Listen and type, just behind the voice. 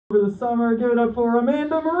over the summer. Give it up for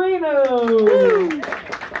Amanda Marino.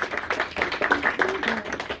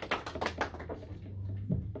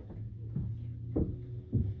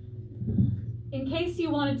 In case you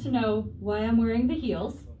wanted to know why I'm wearing the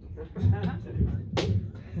heels,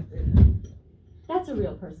 that's a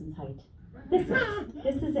real person's height. This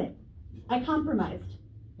is it. I compromised.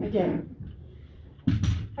 I did.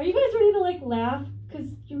 Are you guys ready to like laugh? Because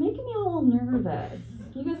you're making me all nervous.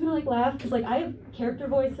 You guys gonna like laugh? Because like I have character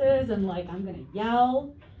voices and like I'm gonna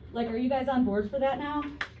yell. Like, are you guys on board for that now?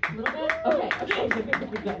 A little bit? Okay,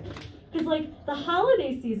 good. Because like the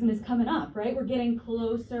holiday season is coming up, right? We're getting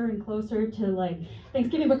closer and closer to like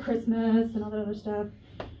Thanksgiving, but Christmas and all that other stuff.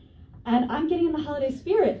 And I'm getting in the holiday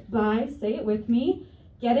spirit by, say it with me,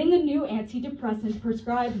 getting a new antidepressant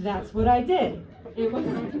prescribed. That's what I did. It was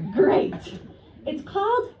great. It's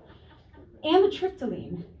called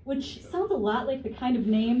Amitriptyline, which sounds a lot like the kind of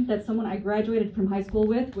name that someone I graduated from high school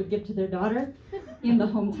with would give to their daughter in the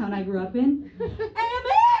hometown I grew up in.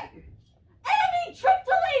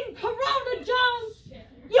 Amitriptyline, Corona Jones!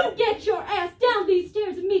 You get your ass down these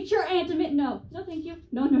stairs and meet your Aunt Amit. No, thank you.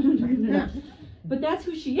 No. But that's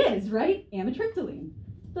who she is, right? Amitriptyline.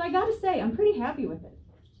 So I gotta say, I'm pretty happy with it.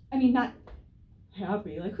 I mean, not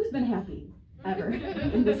happy. Like, who's been happy ever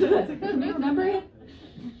in this event? Can you remember it?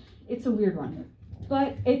 It's a weird one.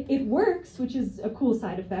 But it works, which is a cool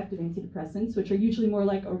side effect of antidepressants, which are usually more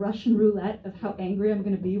like a Russian roulette of how angry I'm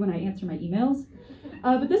going to be when I answer my emails.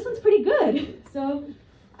 But this one's pretty good. So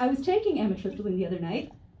I was taking amitriptyline the other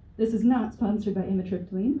night. This is not sponsored by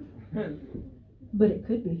Amitriptyline, but it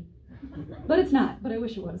could be. But it's not, but I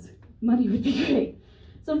wish it was. Money would be great.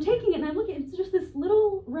 So I'm taking it and I look at it, it's just this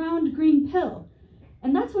little round green pill.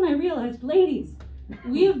 And that's when I realized, ladies,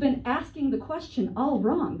 we have been asking the question all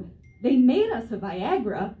wrong. They made us a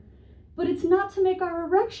Viagra, but it's not to make our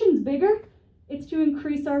erections bigger. It's to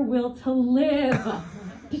increase our will to live.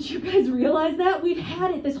 Did you guys realize that? We've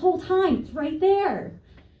had it this whole time. It's right there.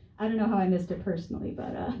 I don't know how I missed it personally,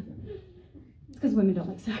 but it's because women don't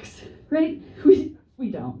like sex, right? We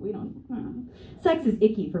don't. Sex is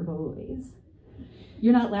icky for boys.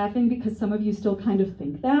 You're not laughing because some of you still kind of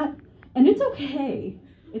think that, and it's okay.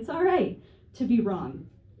 It's all right to be wrong.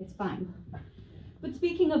 It's fine. But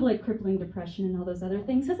speaking of like crippling depression and all those other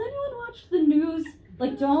things, has anyone watched the news?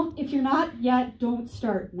 Like, if you're not yet, don't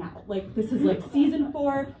start now. Like, this is like season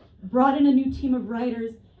 4, brought in a new team of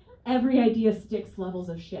writers, every idea sticks levels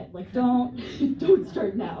of shit. Like, don't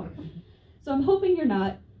start now. So I'm hoping you're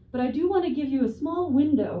not, but I do want to give you a small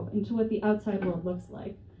window into what the outside world looks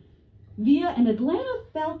like via an Atlanta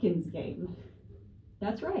Falcons game.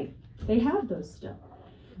 That's right, they have those still.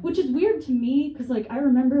 Which is weird to me, because like I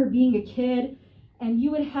remember being a kid and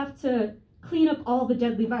you would have to clean up all the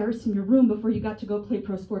deadly virus in your room before you got to go play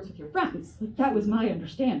pro sports with your friends. Like, that was my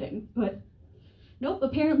understanding. But nope,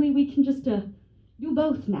 apparently we can just do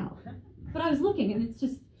both now. But I was looking and it's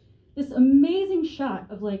just this amazing shot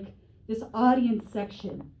of like this audience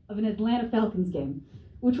section of an Atlanta Falcons game,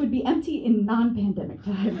 which would be empty in non-pandemic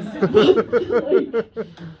times. Like,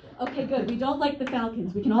 okay, good. We don't like the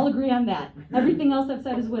Falcons. We can all agree on that. Everything else I've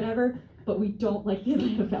said is whatever, but we don't like the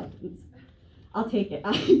Atlanta Falcons. I'll take it.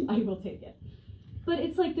 I will take it. But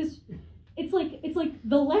it's like this, it's like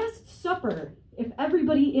the Last Supper if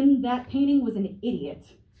everybody in that painting was an idiot.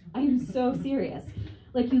 I am so serious.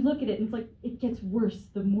 Like, you look at it and it's like, it gets worse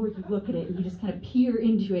the more you look at it, and you just kind of peer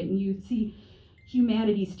into it and you see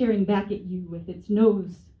humanity staring back at you with its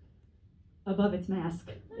nose above its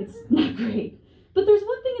mask. It's not great. But there's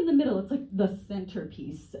one thing in the middle. It's like the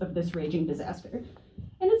centerpiece of this raging disaster.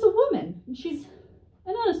 And it's a woman. And she's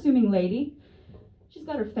an unassuming lady. She's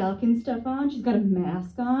got her Falcon stuff on. She's got a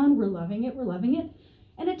mask on. We're loving it. We're loving it.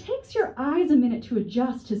 And it takes your eyes a minute to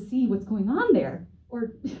adjust to see what's going on there.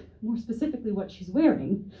 Or more specifically, what she's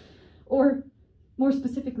wearing. Or more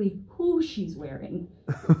specifically, who she's wearing.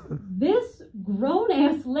 This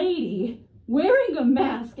grown-ass lady wearing a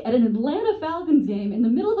mask at an Atlanta Falcons game in the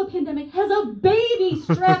middle of a pandemic has a baby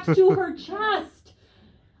strapped to her chest.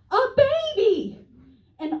 A baby!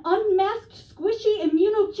 An unmasked, squishy,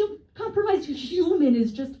 immunocompromised human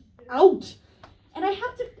is just out. And I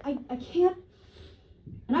can't,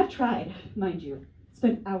 and I've tried, mind you,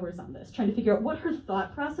 spent hours on this, trying to figure out what her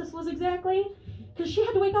thought process was exactly, because she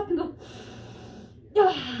had to wake up and go,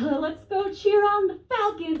 let's go cheer on the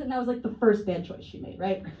Falcons. And that was like the first bad choice she made,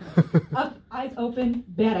 right? Up, eyes open,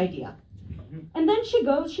 bad idea. And then she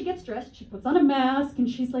goes, she gets dressed, she puts on a mask, and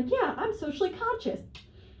she's like, yeah, I'm socially conscious.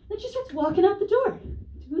 Then she starts walking out the door,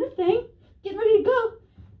 doing her thing, getting ready to go,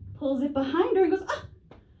 pulls it behind her and goes,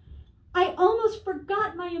 I almost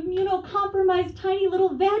forgot my immunocompromised tiny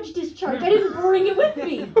little vag discharge. I didn't bring it with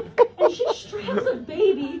me. And she straps a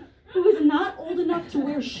baby who is not old enough to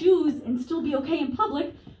wear shoes and still be okay in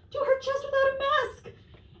public to her chest without a mask.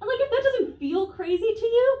 And like, if that doesn't feel crazy to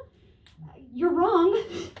you, you're wrong,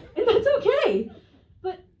 and that's okay.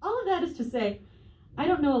 But all of that is to say, I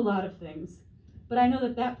don't know a lot of things, but I know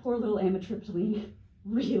that that poor little Amitriptyline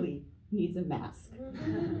really needs a mask.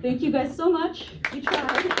 Thank you guys so much. We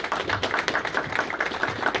tried.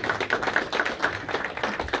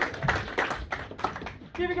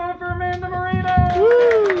 Keep it going for Amanda Marino!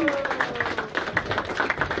 Woo!